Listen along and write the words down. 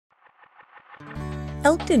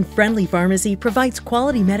Elkton Friendly Pharmacy provides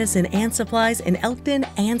quality medicine and supplies in Elkton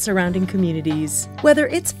and surrounding communities. Whether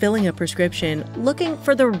it's filling a prescription, looking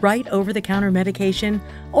for the right over-the-counter medication,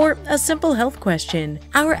 or a simple health question,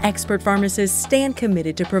 our expert pharmacists stand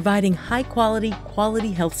committed to providing high-quality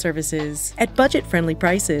health services at budget-friendly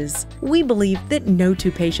prices. We believe that no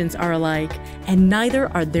two patients are alike, and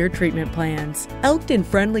neither are their treatment plans. Elkton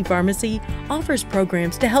Friendly Pharmacy offers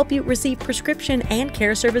programs to help you receive prescription and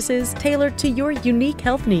care services tailored to your unique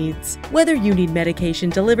health needs. Whether you need medication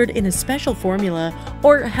delivered in a special formula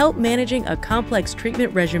or help managing a complex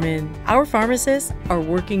treatment regimen, our pharmacists are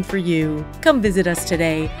working for you. Come visit us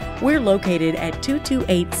today. We're located at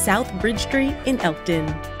 228 South Bridge Street in Elkton.